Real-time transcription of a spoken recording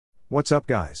What's up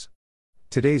guys?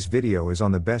 Today's video is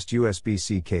on the best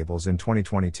USB-C cables in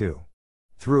 2022.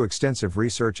 Through extensive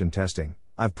research and testing,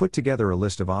 I've put together a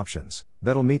list of options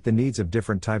that'll meet the needs of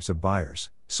different types of buyers,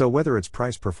 so whether it's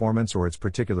price performance or its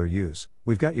particular use,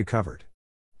 we've got you covered.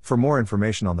 For more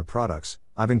information on the products,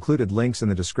 I've included links in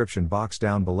the description box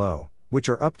down below, which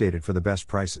are updated for the best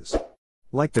prices.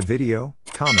 Like the video,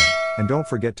 comment, and don't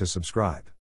forget to subscribe.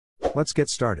 Let's get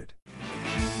started.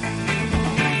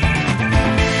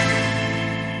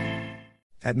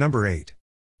 At number 8.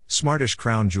 Smartish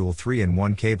Crown Joule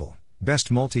 3-in-1 Cable,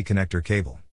 Best Multi-Connector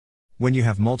Cable. When you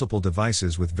have multiple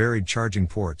devices with varied charging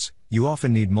ports, you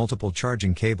often need multiple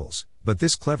charging cables, but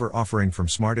this clever offering from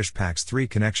Smartish packs 3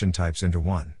 connection types into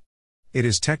one. It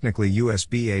is technically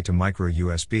USB-A to micro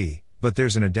USB, but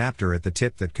there's an adapter at the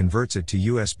tip that converts it to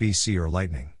USB-C or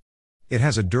Lightning. It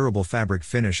has a durable fabric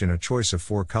finish in a choice of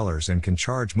 4 colors and can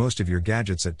charge most of your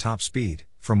gadgets at top speed,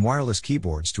 from wireless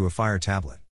keyboards to a Fire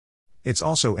tablet. It's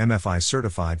also MFI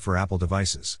certified for Apple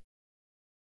devices.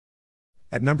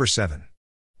 At number 7.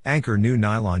 Anker New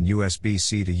Nylon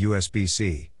USB-C to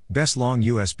USB-C, Best Long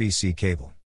USB-C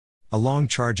Cable. A long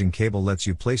charging cable lets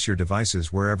you place your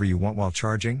devices wherever you want while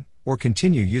charging, or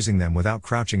continue using them without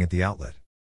crouching at the outlet.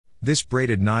 This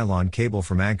braided nylon cable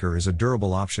from Anker is a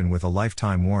durable option with a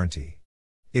lifetime warranty.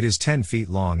 It is 10 feet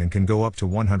long and can go up to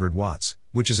 100 watts,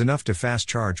 which is enough to fast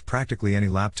charge practically any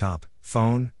laptop,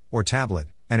 phone, or tablet,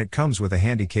 and it comes with a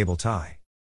handy cable tie.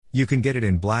 You can get it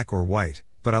in black or white,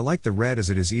 but I like the red as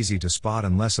it is easy to spot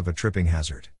and less of a tripping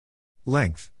hazard.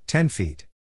 Length, 10 feet.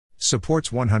 Supports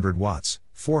 100 watts,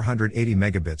 480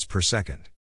 megabits per second.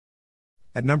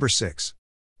 At number 6.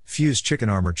 Fuse Chicken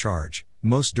Armour Charge,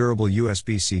 Most Durable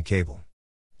USB-C Cable.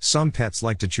 Some pets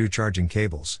like to chew charging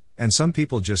cables, and some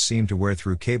people just seem to wear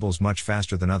through cables much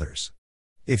faster than others.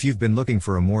 If you've been looking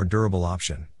for a more durable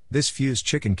option, this Fuse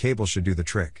Chicken cable should do the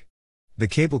trick. The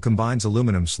cable combines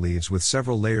aluminum sleeves with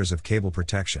several layers of cable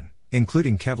protection,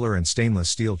 including Kevlar and stainless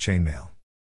steel chainmail.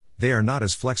 They are not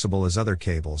as flexible as other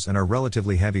cables and are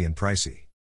relatively heavy and pricey.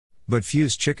 But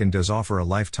Fuse Chicken does offer a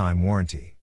lifetime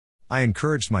warranty. I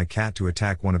encouraged my cat to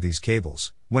attack one of these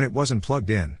cables, when it wasn't plugged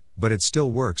in, but it still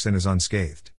works and is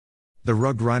unscathed. The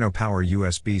Rugged Rhino Power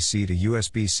USB-C to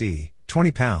USB-C,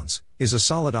 20 pounds, is a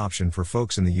solid option for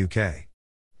folks in the UK.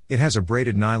 It has a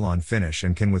braided nylon finish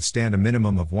and can withstand a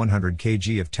minimum of 100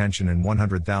 kg of tension and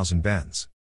 100,000 bends.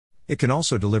 It can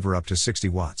also deliver up to 60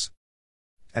 watts.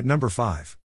 At number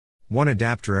 5.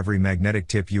 OneAdaptr Evri Magnetic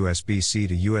Tip USB-C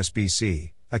to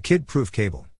USB-C, a kid-proof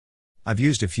cable. I've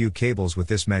used a few cables with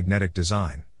this magnetic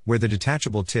design, where the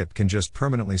detachable tip can just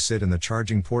permanently sit in the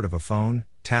charging port of a phone,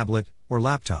 tablet, or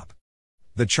laptop.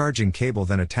 The charging cable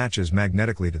then attaches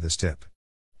magnetically to this tip.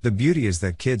 The beauty is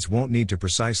that kids won't need to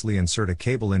precisely insert a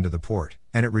cable into the port,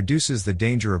 and it reduces the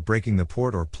danger of breaking the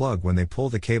port or plug when they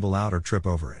pull the cable out or trip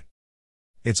over it.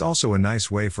 It's also a nice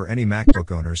way for any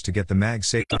MacBook owners to get the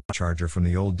MagSafe charger from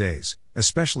the old days,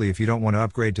 especially if you don't want to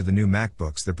upgrade to the new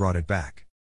MacBooks that brought it back.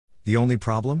 The only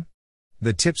problem?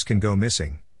 The tips can go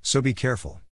missing, so be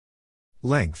careful.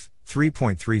 Length,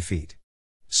 3.3 feet.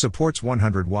 Supports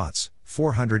 100 watts,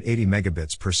 480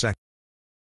 megabits per second.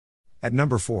 At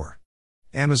number 4.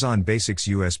 Amazon Basics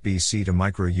USB-C to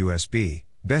Micro USB,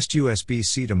 Best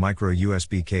USB-C to Micro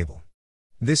USB Cable.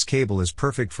 This cable is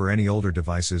perfect for any older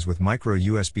devices with micro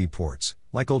USB ports,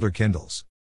 like older Kindles.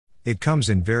 It comes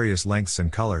in various lengths and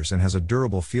colors and has a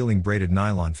durable feeling braided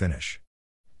nylon finish.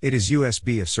 It is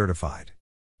USB-A certified.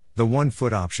 The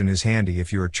 1-foot option is handy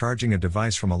if you are charging a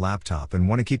device from a laptop and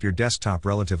want to keep your desktop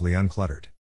relatively uncluttered.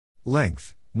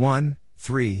 Length, 1,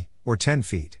 3, or 10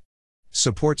 feet.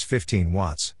 Supports 15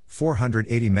 watts,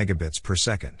 480 megabits per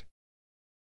second.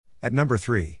 At number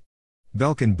 3.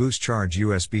 Belkin Boost Charge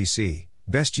USB-C,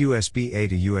 Best USB-A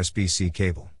to USB-C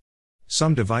Cable.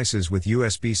 Some devices with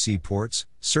USB-C ports,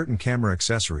 certain camera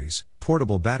accessories,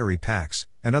 portable battery packs,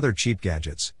 and other cheap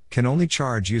gadgets, can only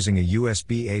charge using a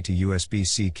USB-A to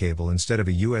USB-C cable instead of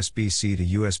a USB-C to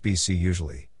USB-C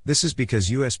usually. This is because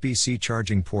USB-C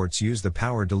charging ports use the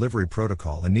power delivery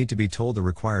protocol and need to be told the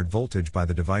required voltage by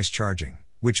the device charging,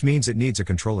 which means it needs a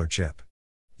controller chip.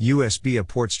 USB-A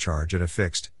ports charge at a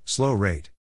fixed, slow rate.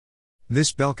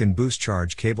 This Belkin Boost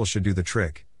Charge cable should do the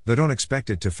trick, though don't expect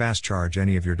it to fast charge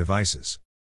any of your devices.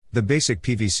 The basic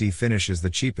PVC finish is the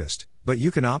cheapest, but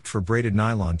you can opt for braided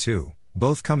nylon too.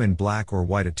 Both come in black or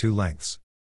white at 2 lengths.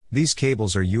 These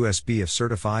cables are USB-A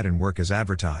certified and work as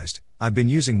advertised. I've been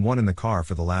using one in the car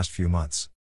for the last few months.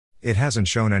 It hasn't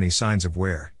shown any signs of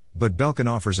wear, but Belkin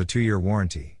offers a 2-year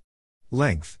warranty.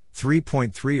 Length,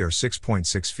 3.3 or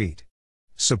 6.6 feet.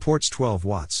 Supports 12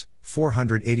 watts,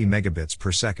 480 megabits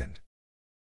per second.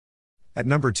 At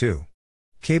number 2.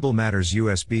 Cable Matters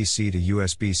USB-C to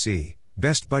USB-C,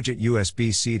 best budget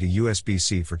USB-C to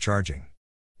USB-C for charging.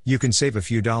 You can save a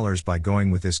few dollars by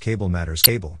going with this Cable Matters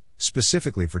cable,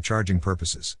 specifically for charging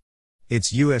purposes.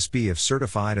 It's USB-F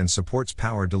certified and supports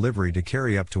power delivery to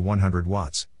carry up to 100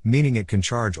 watts, meaning it can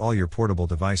charge all your portable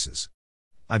devices.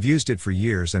 I've used it for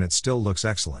years and it still looks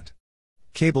excellent.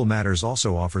 Cable Matters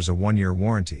also offers a 1-year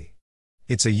warranty.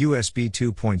 It's a USB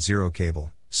 2.0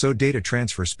 cable, so data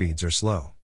transfer speeds are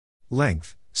slow.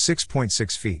 Length,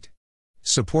 6.6 feet.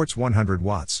 Supports 100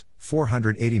 watts,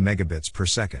 480 megabits per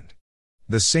second.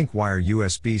 The SyncWire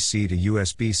USB-C to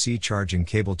USB-C charging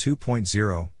cable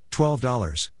 2.0,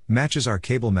 $12, matches our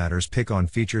Cable Matters pick on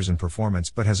features and performance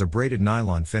but has a braided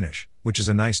nylon finish, which is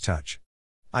a nice touch.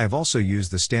 I have also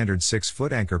used the standard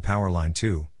 6-foot Anker Powerline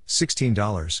 2,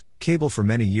 $16, cable for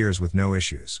many years with no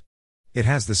issues. It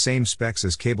has the same specs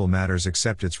as Cable Matters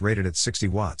except it's rated at 60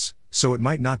 watts, so it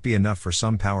might not be enough for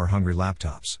some power-hungry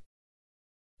laptops.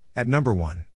 At number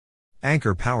 1.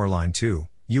 Anker Powerline 2,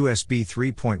 USB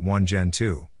 3.1 Gen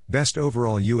 2, best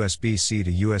overall USB-C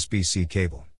to USB-C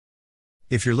cable.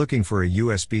 If you're looking for a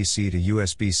USB-C to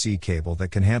USB-C cable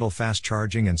that can handle fast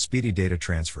charging and speedy data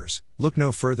transfers, look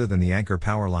no further than the Anker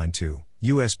Powerline 2,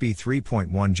 USB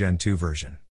 3.1 Gen 2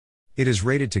 version. It is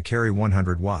rated to carry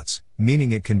 100 watts,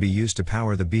 meaning it can be used to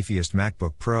power the beefiest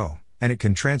MacBook Pro, and it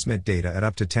can transmit data at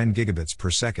up to 10 gigabits per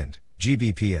second,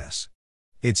 Gbps.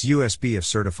 It's USB-F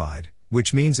certified,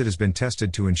 which means it has been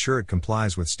tested to ensure it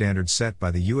complies with standards set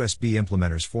by the USB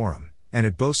Implementers Forum, and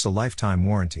it boasts a lifetime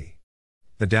warranty.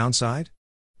 The downside?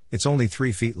 It's only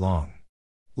 3 feet long.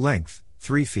 Length,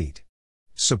 3 feet.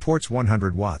 Supports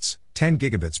 100 watts, 10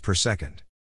 gigabits per second.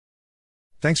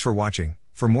 Thanks for watching.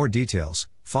 For more details,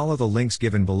 follow the links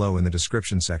given below in the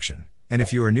description section, and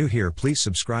if you are new here please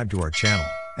subscribe to our channel,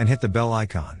 and hit the bell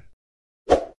icon.